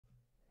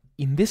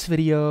In this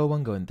video,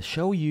 I'm going to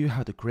show you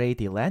how to create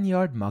a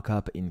lanyard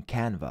mockup in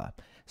Canva.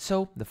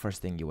 So the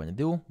first thing you want to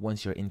do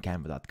once you're in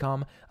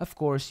canva.com, of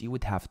course, you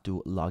would have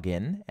to log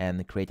in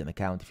and create an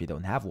account if you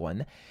don't have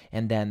one.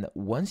 And then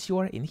once you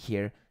are in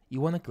here,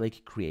 you want to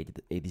click create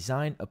a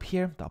design up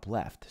here, top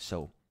left.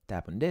 So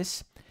tap on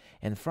this.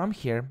 And from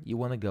here, you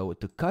want to go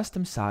to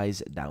custom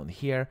size down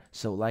here.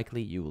 So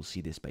likely you will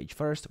see this page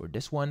first or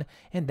this one,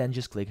 and then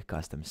just click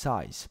custom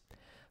size.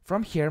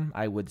 From here,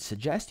 I would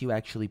suggest you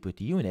actually put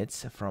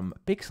units from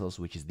pixels,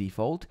 which is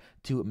default,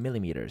 to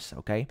millimeters,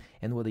 okay?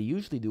 And what I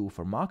usually do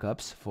for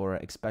mockups,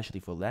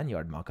 especially for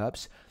lanyard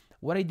mockups,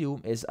 what I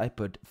do is I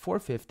put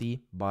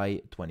 450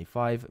 by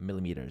 25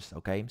 millimeters,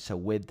 okay? So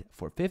width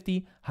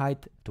 450,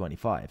 height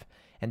 25.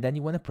 And then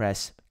you want to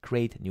press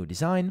create new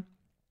design.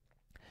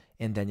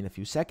 And then in a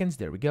few seconds,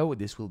 there we go,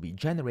 this will be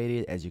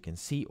generated as you can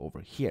see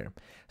over here.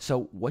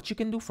 So what you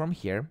can do from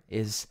here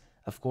is,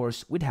 of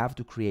course, we'd have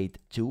to create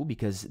two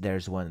because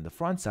there's one on the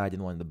front side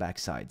and one on the back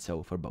side,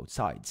 so for both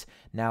sides.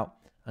 Now,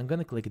 I'm going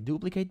to click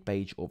duplicate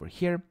page over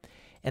here,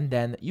 and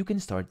then you can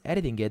start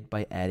editing it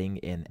by adding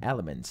in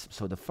elements.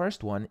 So the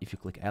first one, if you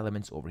click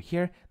elements over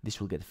here, this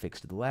will get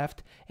fixed to the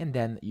left, and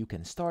then you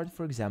can start,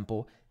 for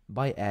example,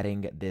 by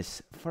adding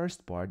this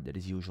first part that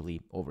is usually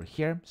over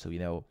here. So, you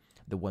know,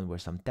 the one where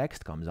some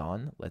text comes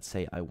on. Let's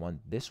say I want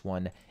this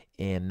one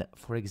in,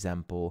 for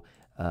example,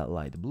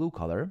 light blue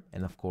color,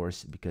 and of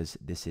course, because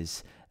this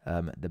is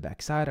the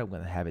back side, I'm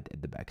going to have it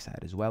at the back side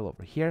as well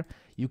over here.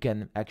 You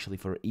can actually,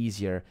 for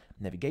easier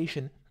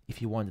navigation,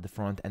 if you want the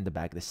front and the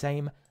back the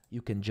same,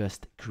 you can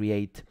just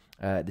create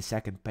the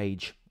second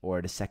page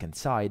or the second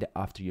side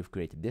after you've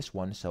created this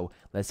one. So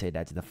let's say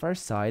that's the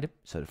first side,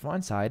 so the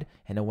front side,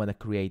 and I want to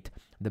create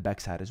the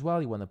back side as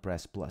well. You want to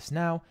press plus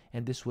now,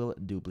 and this will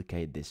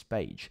duplicate this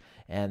page.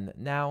 And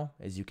now,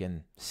 as you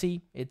can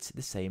see, it's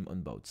the same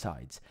on both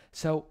sides.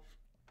 So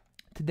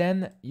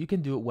then you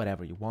can do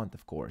whatever you want,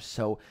 of course.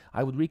 So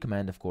I would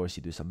recommend, of course,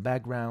 you do some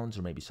backgrounds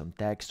or maybe some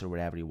text or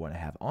whatever you want to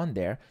have on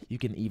there. You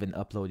can even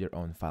upload your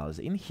own files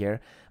in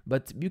here,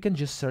 but you can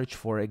just search,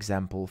 for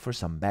example, for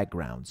some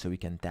background. So we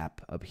can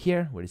tap up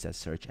here where it says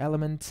search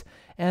elements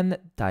and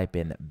type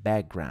in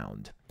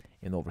background.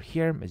 And over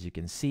here, as you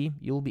can see,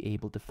 you'll be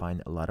able to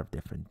find a lot of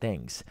different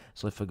things.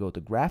 So if I go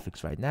to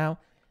graphics right now,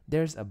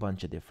 there's a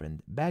bunch of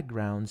different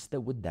backgrounds that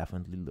would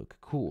definitely look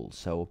cool.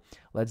 So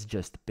let's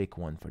just pick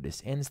one for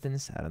this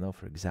instance. I don't know,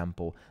 for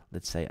example,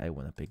 let's say I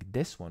want to pick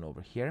this one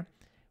over here,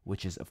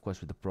 which is of course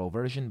with the pro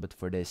version, but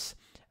for this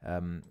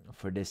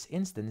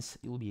instance,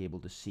 you'll be able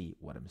to see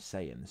what I'm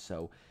saying.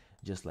 So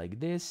just like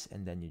this,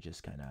 and then you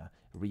just kind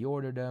of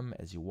reorder them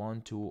as you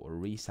want to, or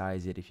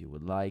resize it if you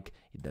would like,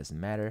 it doesn't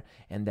matter.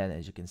 And then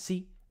as you can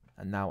see,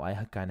 and now I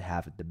kind of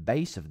have the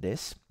base of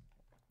this.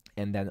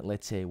 And then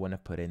let's say I want to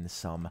put in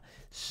some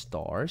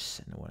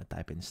stars, and I want to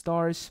type in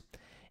stars.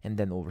 And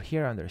then over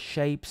here under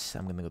shapes,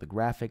 I'm going to go to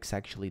graphics.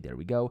 Actually, there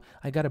we go.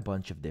 I got a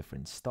bunch of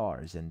different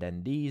stars. And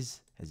then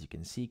these, as you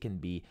can see, can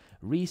be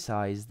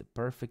resized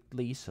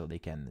perfectly so they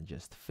can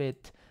just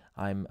fit.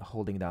 I'm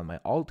holding down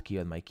my Alt key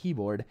on my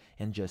keyboard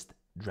and just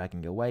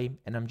dragging away,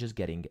 and I'm just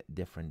getting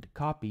different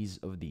copies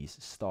of these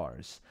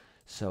stars.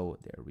 So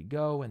there we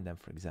go, and then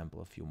for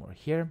example a few more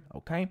here.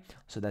 Okay,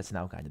 so that's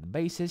now kind of the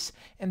basis,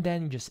 and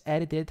then just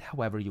edit it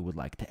however you would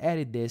like to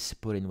edit this.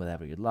 Put in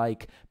whatever you'd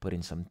like, put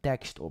in some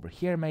text over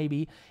here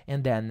maybe,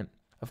 and then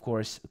of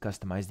course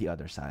customize the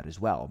other side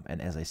as well.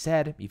 And as I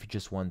said, if you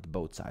just want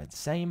both sides the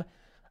same,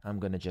 I'm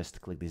gonna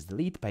just click this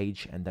delete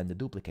page and then the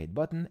duplicate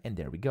button, and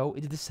there we go,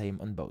 it's the same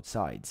on both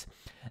sides.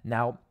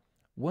 Now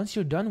once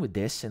you're done with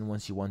this and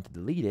once you want to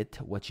delete it,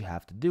 what you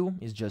have to do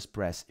is just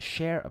press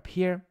share up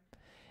here.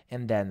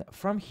 And then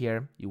from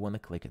here, you want to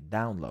click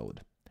download.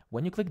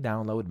 When you click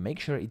download, make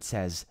sure it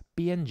says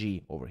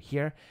PNG over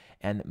here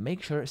and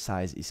make sure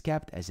size is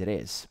kept as it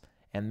is.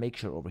 And make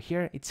sure over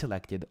here it's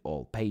selected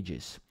all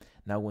pages.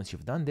 Now, once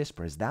you've done this,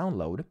 press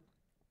download.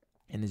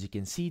 And as you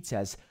can see, it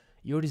says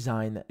your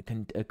design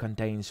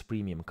contains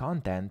premium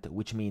content,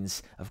 which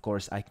means, of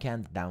course, I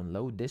can't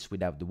download this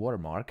without the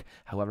watermark.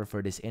 However,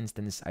 for this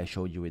instance, I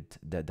showed you it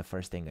the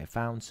first thing I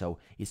found, so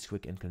it's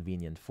quick and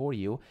convenient for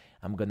you.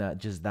 I'm gonna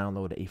just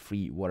download a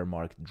free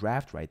watermarked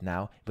draft right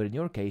now, but in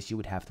your case, you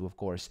would have to, of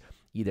course,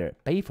 either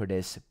pay for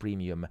this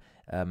premium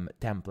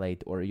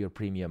template or your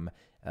premium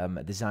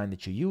design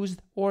that you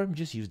used, or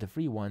just use the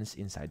free ones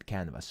inside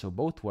Canva. So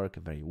both work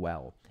very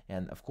well.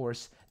 And of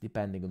course,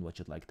 depending on what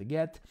you'd like to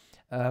get,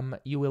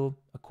 you will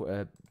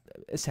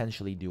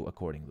essentially do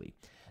accordingly.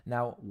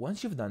 Now,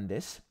 once you've done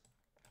this,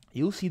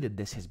 you'll see that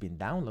this has been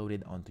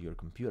downloaded onto your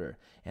computer.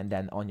 And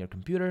then on your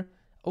computer,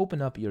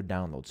 open up your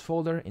downloads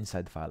folder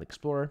inside File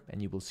Explorer,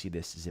 and you will see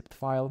this zipped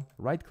file.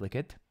 Right-click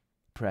it,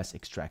 press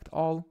extract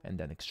all, and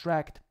then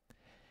extract.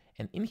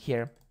 And in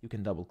here, you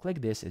can double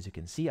click this. As you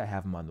can see, I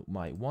have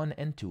my 1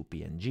 and 2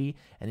 PNG.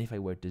 And if I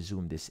were to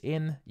zoom this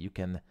in, you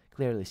can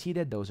clearly see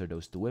that those are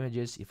those two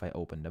images. If I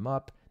open them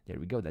up, there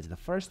we go. That's the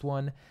first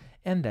one,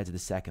 and that's the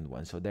second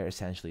one. So they're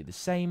essentially the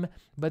same,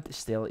 but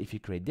still, if you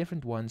create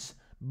different ones,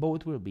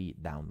 both will be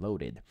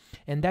downloaded.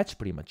 And that's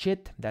pretty much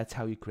it. That's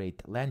how you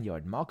create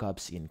lanyard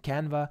mockups in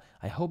Canva.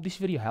 I hope this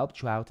video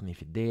helped you out, and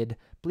if it did,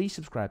 please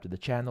subscribe to the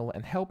channel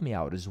and help me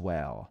out as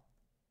well.